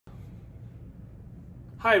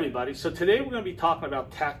Hi everybody, so today we're going to be talking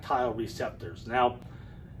about tactile receptors. Now,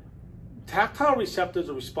 tactile receptors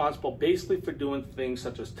are responsible basically for doing things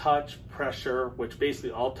such as touch, pressure, which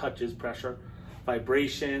basically all touch is pressure,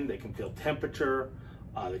 vibration, they can feel temperature,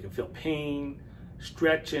 they can feel pain,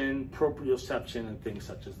 stretching, proprioception, and things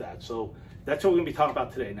such as that. So that's what we're going to be talking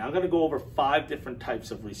about today. Now I'm going to go over 5 different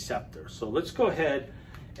types of receptors. So let's go ahead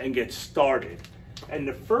and get started. And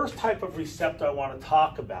the first type of receptor I want to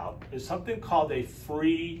talk about is something called a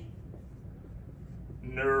free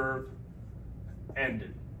nerve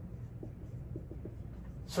ending.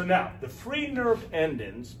 So now, the free nerve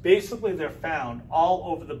endings, basically they're found all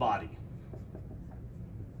over the body.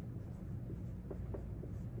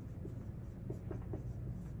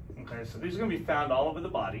 Okay, so these are going to be found all over the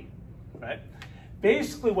body, right?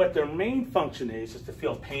 Basically what their main function is to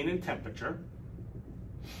feel pain and temperature.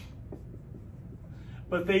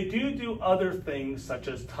 But they do other things such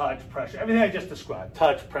as touch, pressure, everything I just described,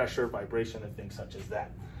 touch, pressure, vibration, and things such as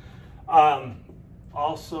that.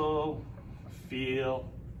 Also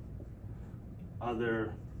feel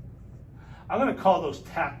other, I'm going to call those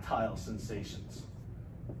tactile sensations.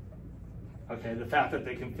 Okay, the fact that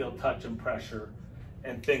they can feel touch and pressure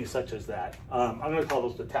and things such as that. I'm going to call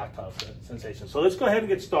those the tactile sensations. So let's go ahead and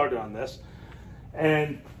get started on this.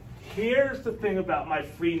 And here's the thing about my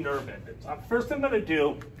free nerve endings. First thing I'm going to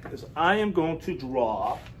do is I am going to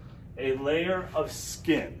draw a layer of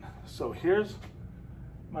skin. So here's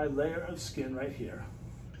my layer of skin right here,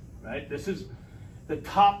 right? This is the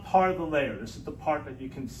top part of the layer. This is the part that you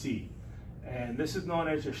can see. And this is known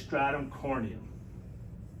as your stratum corneum.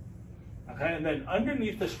 Okay, and then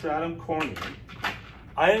underneath the stratum corneum,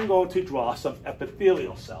 I am going to draw some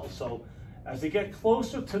epithelial cells. So as they get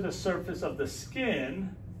closer to the surface of the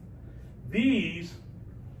skin, these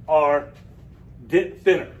are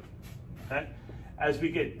thinner. Okay? As we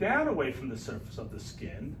get down away from the surface of the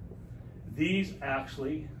skin, these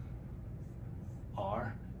actually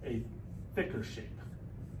are a thicker shape.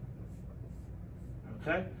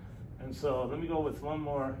 Okay? And so let me go with one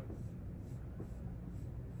more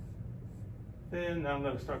thin. Now I'm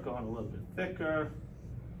going to start going a little bit thicker.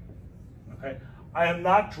 Okay? I am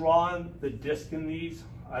not drawing the disc in these,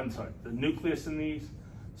 the nucleus in these,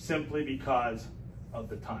 simply because of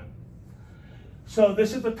the time. So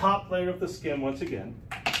this is the top layer of the skin once again.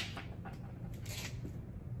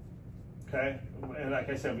 Okay, and like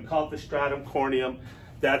I said, we call it the stratum corneum.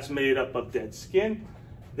 That's made up of dead skin.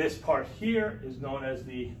 This part here is known as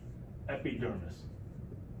the epidermis.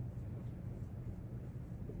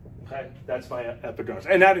 Okay, that's my epidermis,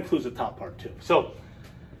 and that includes the top part too. So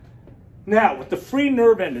now with the free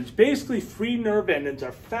nerve endings, basically free nerve endings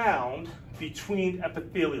are found between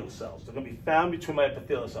epithelial cells. They're going to be found between my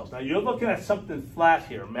epithelial cells. Now you're looking at something flat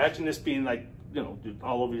here. Imagine this being like, you know,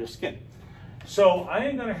 all over your skin. So I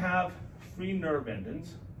am going to have free nerve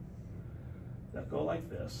endings that go like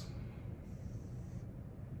this.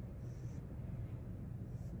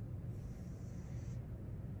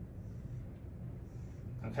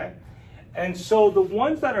 Okay? And so the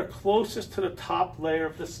ones that are closest to the top layer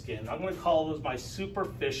of the skin, I'm going to call those my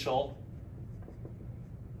superficial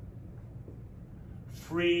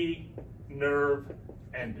free nerve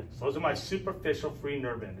endings. Those are my superficial free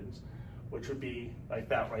nerve endings, which would be like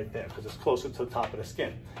that right there, because it's closer to the top of the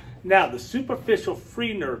skin. Now, the superficial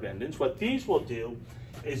free nerve endings, what these will do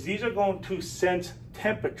is these are going to sense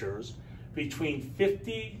temperatures between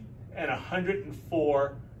 50 and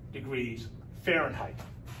 104 degrees Fahrenheit.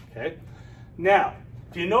 Okay? Now,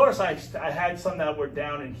 if you notice I had some that were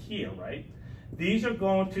down in here, right? These are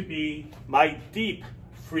going to be my deep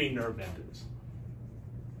free nerve endings.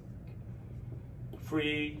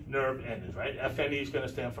 Free nerve endings, right? FNE is going to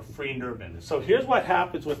stand for free nerve endings. So here's what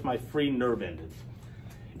happens with my free nerve endings.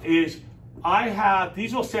 Is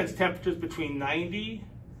these will sense temperatures between 90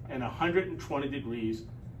 and 120 degrees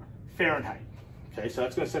Fahrenheit. Okay, so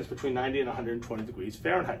that's going to sense between 90 and 120 degrees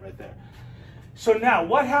Fahrenheit right there. So now,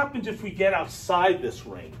 what happens if we get outside this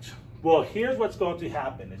range? Well, here's what's going to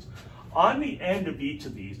happen is on the end of each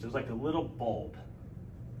of these, there's like a little bulb,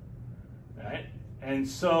 right? And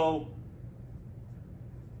so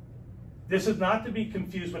this is not to be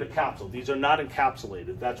confused with a capsule. These are not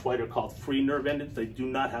encapsulated. That's why they're called free nerve endings. They do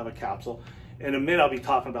not have a capsule. In a minute, I'll be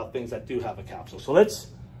talking about things that do have a capsule. So let's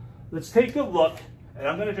take a look, and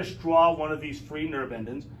I'm going to just draw one of these free nerve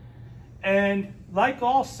endings. And like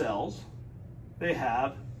all cells, they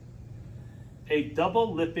have a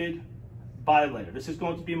double lipid bilayer. This is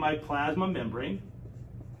going to be my plasma membrane.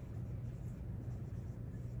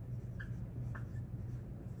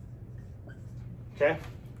 Okay?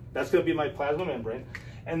 That's going to be my plasma membrane.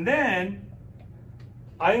 And then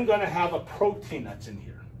I'm going to have a protein that's in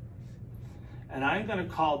here. And I'm going to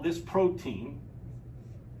call this protein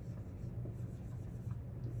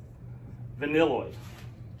vanilloid.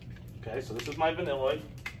 Okay, so this is my vanilloid.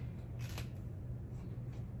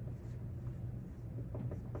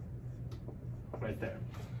 Right there.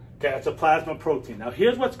 Okay, it's a plasma protein. Now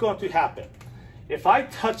here's what's going to happen. If I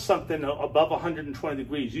touch something above 120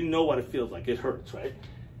 degrees, you know what it feels like. It hurts, right?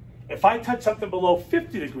 If I touch something below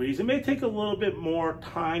 50 degrees, it may take a little bit more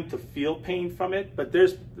time to feel pain from it, but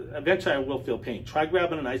eventually I will feel pain. Try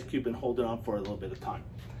grabbing an ice cube and hold it on for a little bit of time.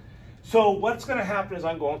 So what's going to happen is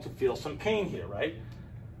I'm going to feel some pain here, right?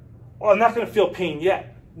 Well, I'm not going to feel pain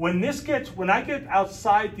yet. When I get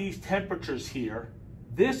outside these temperatures here,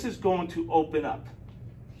 this is going to open up,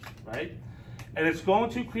 right? And it's going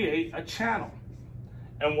to create a channel.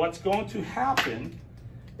 And what's going to happen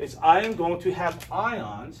is I am going to have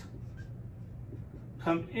ions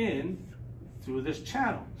come in through this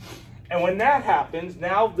channel. And when that happens,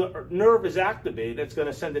 now the nerve is activated. It's going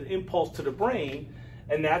to send an impulse to the brain,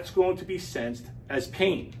 and that's going to be sensed as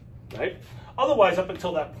pain, right? Otherwise, up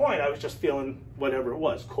until that point, I was just feeling whatever it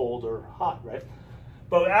was, cold or hot, right?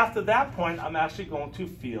 But after that point, I'm actually going to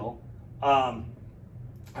feel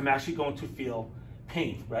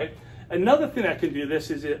pain, right? Another thing that can do this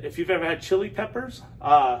is if you've ever had chili peppers,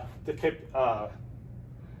 the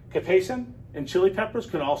capsaicin in chili peppers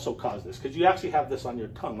can also cause this because you actually have this on your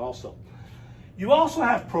tongue also. You also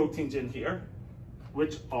have proteins in here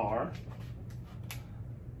which are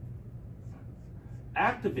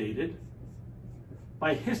activated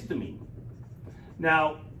by histamine.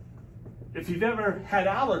 Now, if you've ever had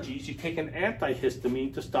allergies, you take an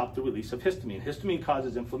antihistamine to stop the release of histamine. Histamine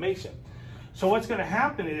causes inflammation. So what's going to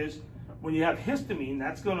happen is when you have histamine,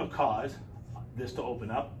 that's going to cause this to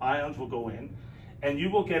open up, ions will go in, and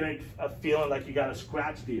you will get a feeling like you got to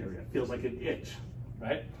scratch the area. It feels like an itch,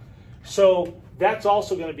 right? So that's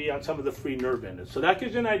also going to be on some of the free nerve endings. So that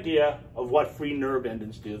gives you an idea of what free nerve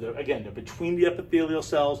endings do. Again, they're between the epithelial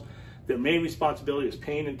cells. Their main responsibility is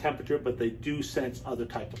pain and temperature, but they do sense other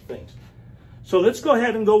types of things. So let's go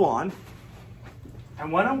ahead and go on.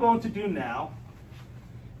 And what I'm going to do now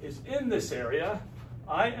is in this area,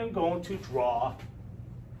 I am going to draw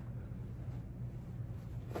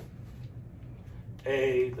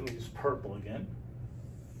let me use purple again.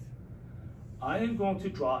 I am going to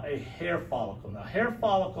draw a hair follicle. Now, hair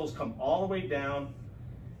follicles come all the way down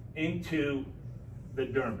into the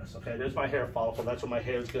dermis. Okay, there's my hair follicle. That's where my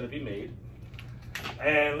hair is going to be made.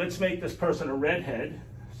 And let's make this person a redhead.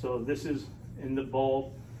 So this is in the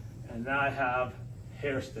bulb, and now I have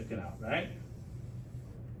hair sticking out, right?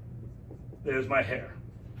 There's my hair.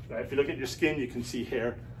 Right? If you look at your skin, you can see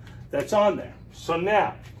hair that's on there. So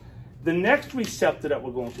now, the next receptor that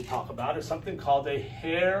we're going to talk about is something called a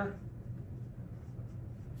hair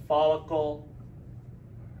follicle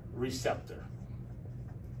receptor.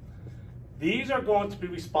 These are going to be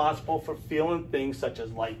responsible for feeling things such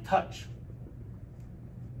as light touch.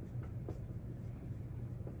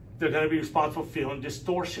 They're going to be responsible for feeling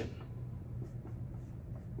distortion,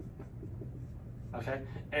 okay,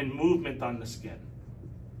 and movement on the skin.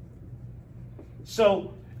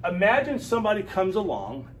 So imagine somebody comes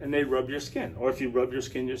along and they rub your skin, or if you rub your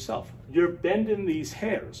skin yourself. You're bending these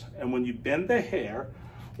hairs, and when you bend the hair,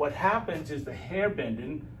 what happens is the hair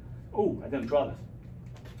bending, oh, I didn't draw this.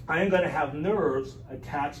 I am going to have nerves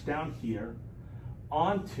attached down here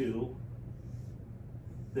onto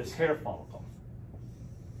this hair follicle.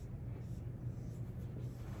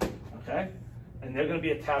 Okay? And they're going to be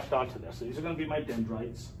attached onto this. So these are going to be my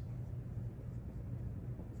dendrites.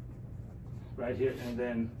 Right here, and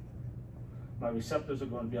then my receptors are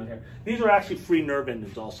going to be on here. These are actually free nerve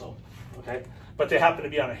endings also, okay? But they happen to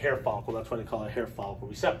be on a hair follicle. That's why they call it a hair follicle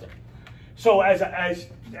receptor. So as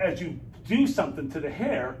you do something to the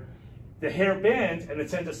hair bends and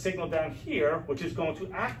it sends a signal down here, which is going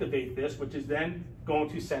to activate this, which is then going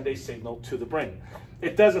to send a signal to the brain.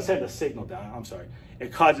 It doesn't send a signal down, I'm sorry.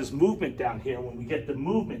 It causes movement down here. When we get the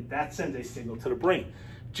movement, that sends a signal to the brain.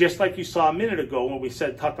 Just like you saw a minute ago when we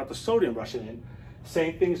talked about the sodium rushing in,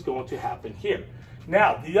 same thing is going to happen here.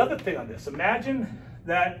 Now, the other thing on this, imagine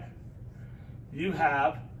that you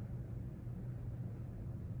have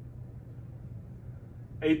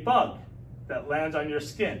a bug that lands on your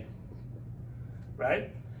skin,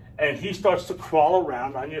 right? And he starts to crawl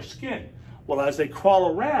around on your skin. Well, as they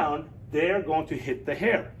crawl around, they're going to hit the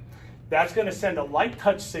hair. That's going to send a light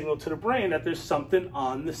touch signal to the brain that there's something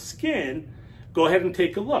on the skin. Go ahead and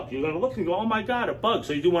take a look. You're going to look and go, oh my God, a bug.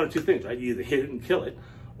 So you do one of two things, right? You either hit it and kill it,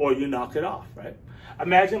 or you knock it off, right?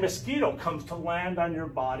 Imagine a mosquito comes to land on your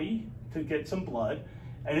body to get some blood,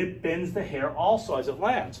 and it bends the hair also as it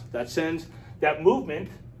lands. That movement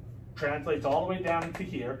translates all the way down into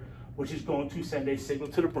here, which is going to send a signal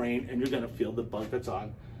to the brain, and you're going to feel the bug that's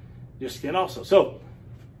on your skin also. So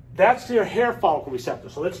that's your hair follicle receptor.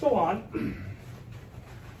 So let's go on.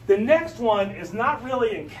 The next one is not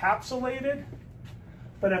really encapsulated,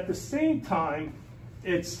 but at the same time,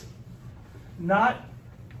 it's not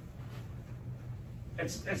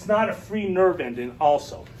a free nerve ending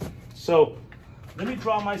also. So let me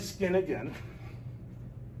draw my skin again.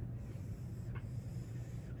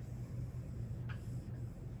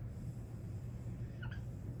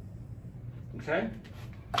 Okay,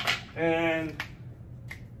 and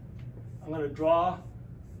I'm going to draw.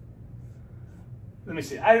 Let me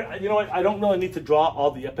see. You know what? I don't really need to draw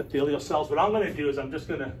all the epithelial cells. What I'm going to do is I'm just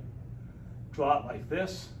going to draw it like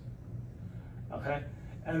this. Okay,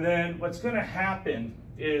 and then what's going to happen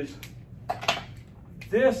is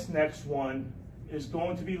this next one is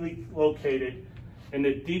going to be located in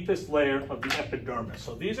the deepest layer of the epidermis.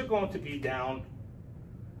 So these are going to be down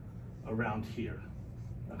around here.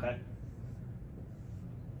 Okay.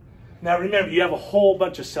 Now remember, you have a whole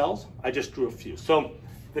bunch of cells. I just drew a few. So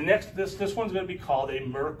the next, this one's going to be called a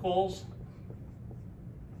Merkel's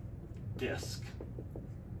disc.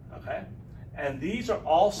 Okay, and these are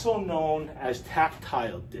also known as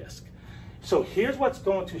tactile disc. So here's what's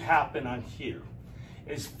going to happen on here.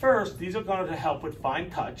 Is first, these are going to help with fine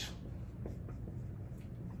touch.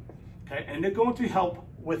 Okay, and they're going to help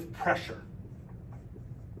with pressure.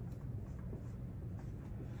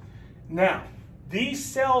 Now, these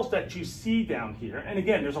cells that you see down here, and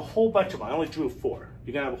again, there's a whole bunch of them. I only drew 4.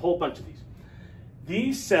 You're going to have a whole bunch of these.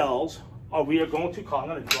 These cells we are going to call, I'm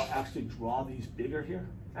going to actually draw these bigger here.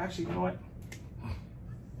 Actually, you know what?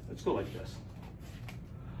 Let's go like this.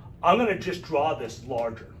 I'm going to just draw this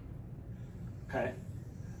larger, okay?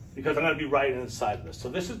 Because I'm going to be right inside of this. So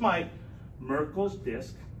this is my Merkel's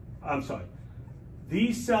disc. I'm sorry.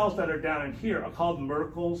 These cells that are down in here are called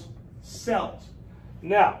Merkel's cells.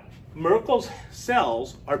 Now, Merkel's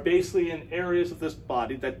cells are basically in areas of this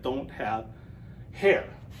body that don't have hair.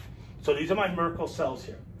 So these are my Merkel cells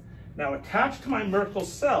here. Now attached to my Merkel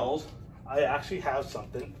cells, I actually have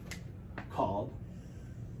something called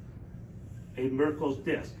a Merkel's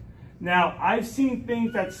disc. Now I've seen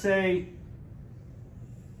things that say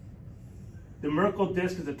the Merkel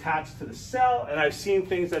disc is attached to the cell, and I've seen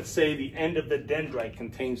things that say the end of the dendrite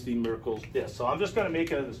contains the Merkel's disc. So I'm just going to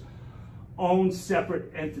make it as own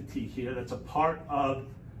separate entity here that's a part of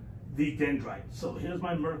the dendrite. So here's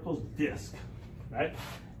my Merkel's disc, right?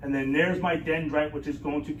 And then there's my dendrite, which is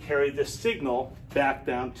going to carry the signal back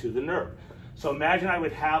down to the nerve. So imagine I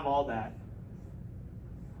would have all that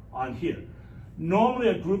on here. Normally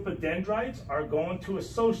a group of dendrites are going to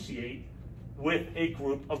associate with a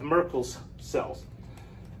group of Merkel's cells.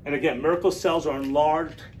 And again, Merkel cells are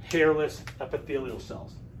enlarged, hairless epithelial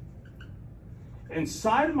cells.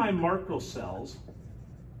 Inside of my Merkel cells,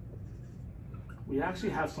 we actually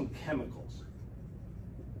have some chemicals.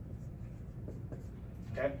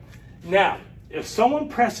 Okay? Now, if someone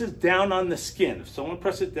presses down on the skin,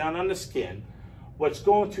 what's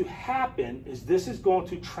going to happen is this is going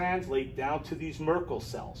to translate down to these Merkel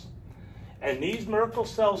cells. And these Merkel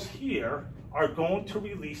cells here are going to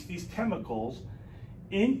release these chemicals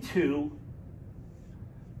into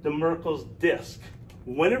the Merkel's disc.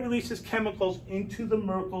 When it releases chemicals into the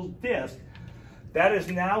Merkel's disc, that is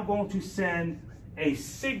now going to send a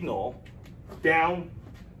signal down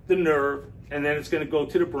the nerve, and then it's going to go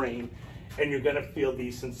to the brain, and you're going to feel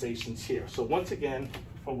these sensations here. So once again,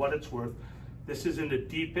 for what it's worth, this is in the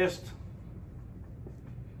deepest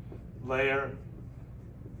layer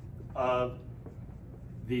of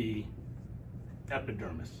the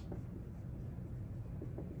epidermis.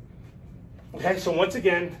 Okay, so once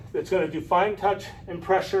again, it's going to do fine touch and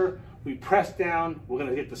pressure. We press down, we're going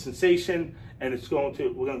to get the sensation, and we're going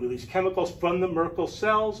to release chemicals from the Merkel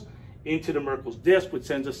cells into the Merkel's disc, which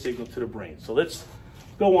sends a signal to the brain. So let's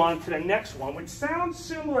go on to the next one, which sounds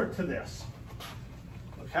similar to this.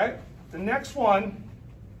 Okay, the next one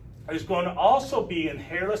is going to also be in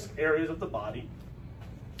hairless areas of the body.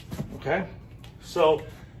 Okay, so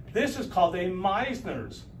this is called a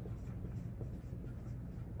Meissner's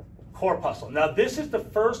corpuscle. Now this is the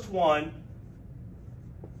first one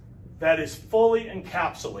that is fully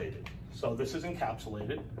encapsulated. So this is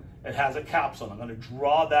encapsulated. It has a capsule. I'm going to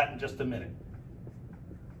draw that in just a minute.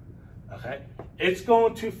 Okay? It's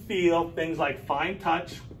going to feel things like fine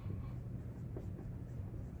touch,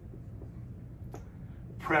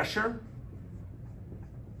 pressure,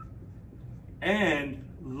 and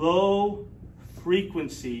low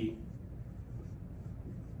frequency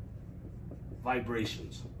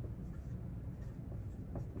vibrations.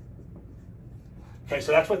 Okay,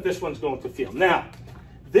 so that's what this one's going to feel. Now,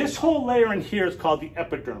 this whole layer in here is called the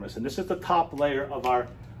epidermis, and this is the top layer of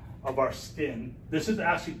our skin. This is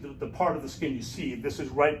actually the part of the skin you see. This is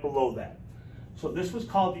right below that. So this was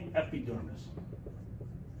called the epidermis.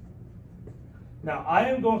 Now, I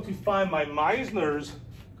am going to find my Meissner's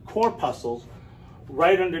corpuscles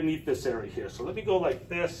right underneath this area here. So let me go like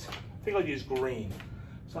this. I think I'll use green.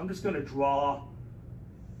 So I'm just going to draw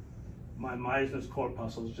my Meissner's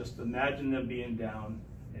corpuscles. Just imagine them being down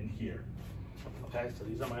in here. Okay, so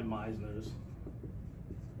these are my Meissner's.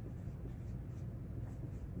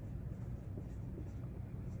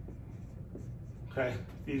 Okay,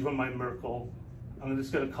 these were my Merkel. I'm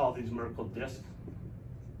just going to call these Merkel discs.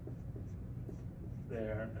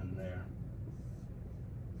 There and there.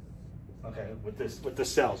 Okay, with the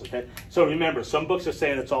cells. Okay, so remember, some books are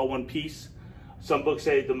saying it's all one piece. Some books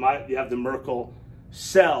say you have the Merkel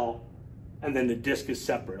cell, and then the disc is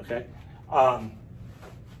separate. Okay.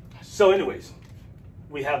 So, anyways,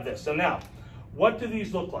 we have this. So now, what do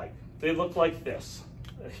these look like? They look like this.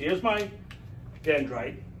 Here's my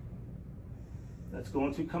dendrite that's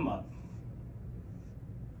going to come up.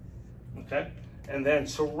 Okay, and then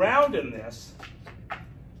surrounding this,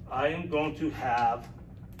 I am going to have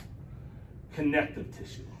connective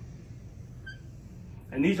tissue.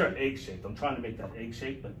 And these are egg-shaped. I'm trying to make that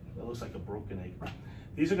egg-shaped, but it looks like a broken egg.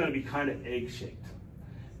 These are going to be kind of egg-shaped.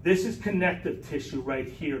 This is connective tissue right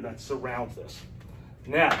here that surrounds this.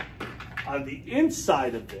 Now, on the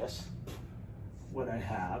inside of this, what I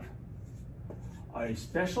have are a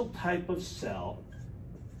special type of cell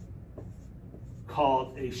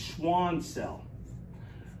called a Schwann cell.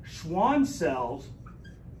 Schwann cells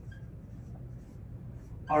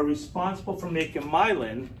are responsible for making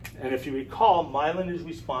myelin, and if you recall, myelin is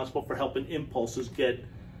responsible for helping impulses get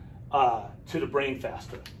to the brain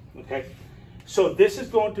faster, okay? So this is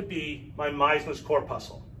going to be my Meissner's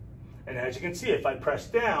corpuscle. And as you can see, if I press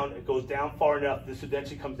down, it goes down far enough, this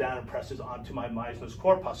eventually comes down and presses onto my Meissner's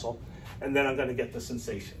corpuscle, and then I'm going to get the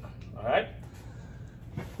sensation, all right?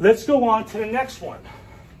 Let's go on to the next one.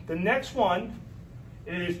 The next one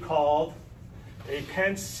is called a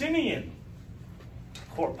Pacinian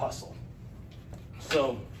corpuscle.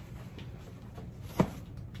 So,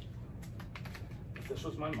 this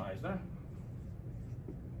was my Meissner.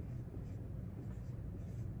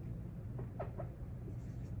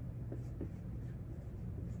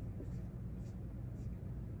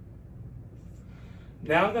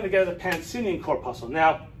 Now I'm going to get a Pacinian corpuscle.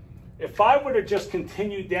 Now, if I were to just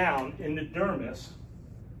continue down in the dermis,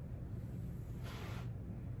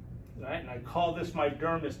 right, and I call this my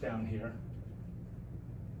dermis down here,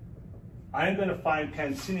 I'm going to find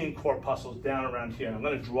Pacinian corpuscles down around here. I'm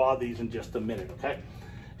going to draw these in just a minute, okay?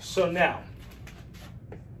 So now,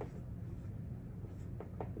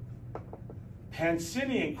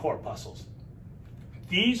 Pacinian corpuscles.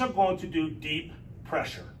 These are going to do deep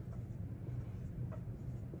pressure.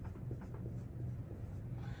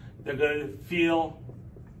 They're going to feel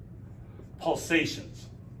pulsations.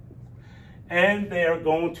 And they are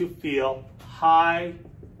going to feel high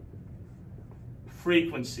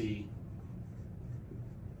frequency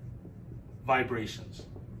vibrations.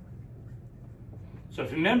 So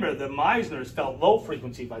if you remember, the Meissner's felt low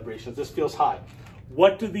frequency vibrations. This feels high.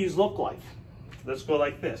 What do these look like? Let's go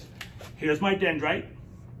like this. Here's my dendrite.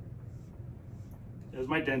 There's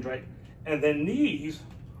my dendrite. And then these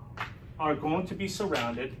are going to be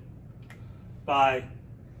surrounded by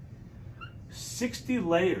 60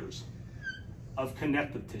 layers of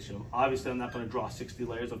connective tissue. Obviously, I'm not going to draw 60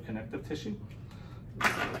 layers of connective tissue.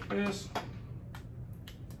 Like this.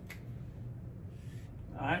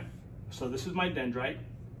 All right, so this is my dendrite.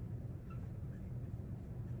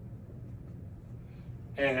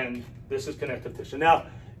 And this is connective tissue. Now,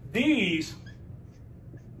 these,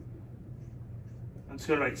 I'm just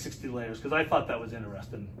going to write 60 layers because I thought that was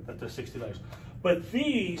interesting, that there's 60 layers. But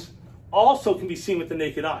these also can be seen with the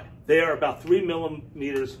naked eye. They are about 3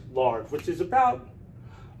 millimeters large, which is about,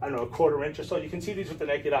 I don't know, a quarter inch or so. You can see these with the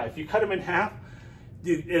naked eye. If you cut them in half,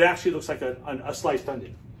 it actually looks like a sliced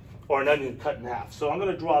onion, or an onion cut in half. So I'm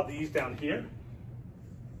going to draw these down here.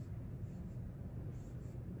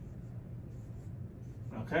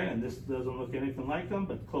 Okay, and this doesn't look anything like them,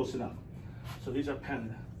 but close enough. So these are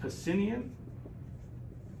Pacinian.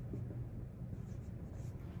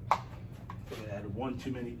 I added one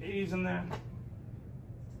too many A's in there.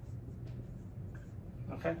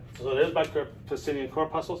 Okay, so there's my Pacinian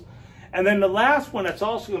corpuscles. And then the last one that's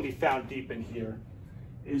also going to be found deep in here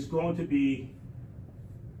is going to be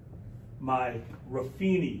my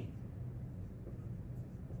Ruffini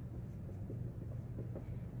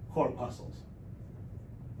corpuscles.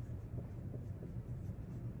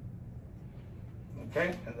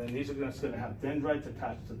 Okay, and then these are going to have dendrites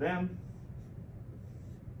attached to them.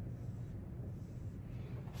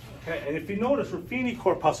 Okay, and if you notice, Ruffini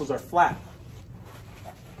corpuscles are flat.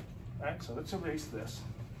 All right, so let's erase this.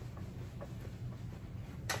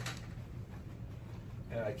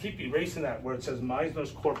 And I keep erasing that where it says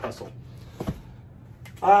Meissner's corpuscle.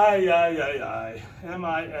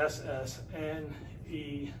 Meissnercorp.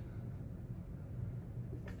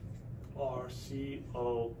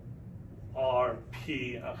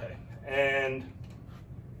 Okay, and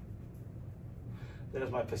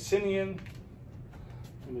there's my Pacinian.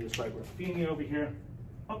 Let me just write Ruffini over here.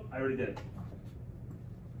 Oh, I already did it.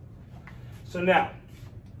 So now,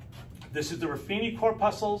 this is the Ruffini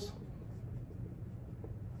corpuscles.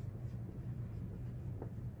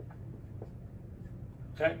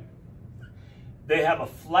 Okay. They have a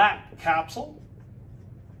flat capsule.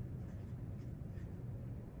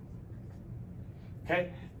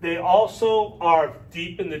 Okay. They also are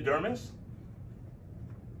deep in the dermis.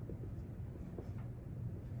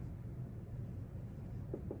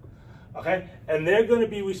 Okay. And they're going to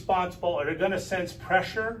be responsible, or they're going to sense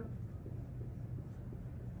pressure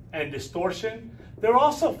and distortion. They're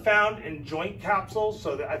also found in joint capsules,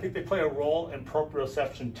 so I think they play a role in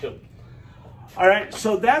proprioception too. All right,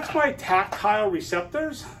 so that's my tactile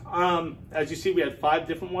receptors. As you see, we had 5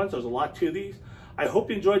 different ones. There's a lot to these. I hope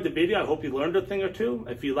you enjoyed the video. I hope you learned a thing or two.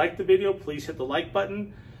 If you liked the video, please hit the like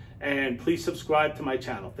button and please subscribe to my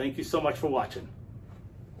channel. Thank you so much for watching.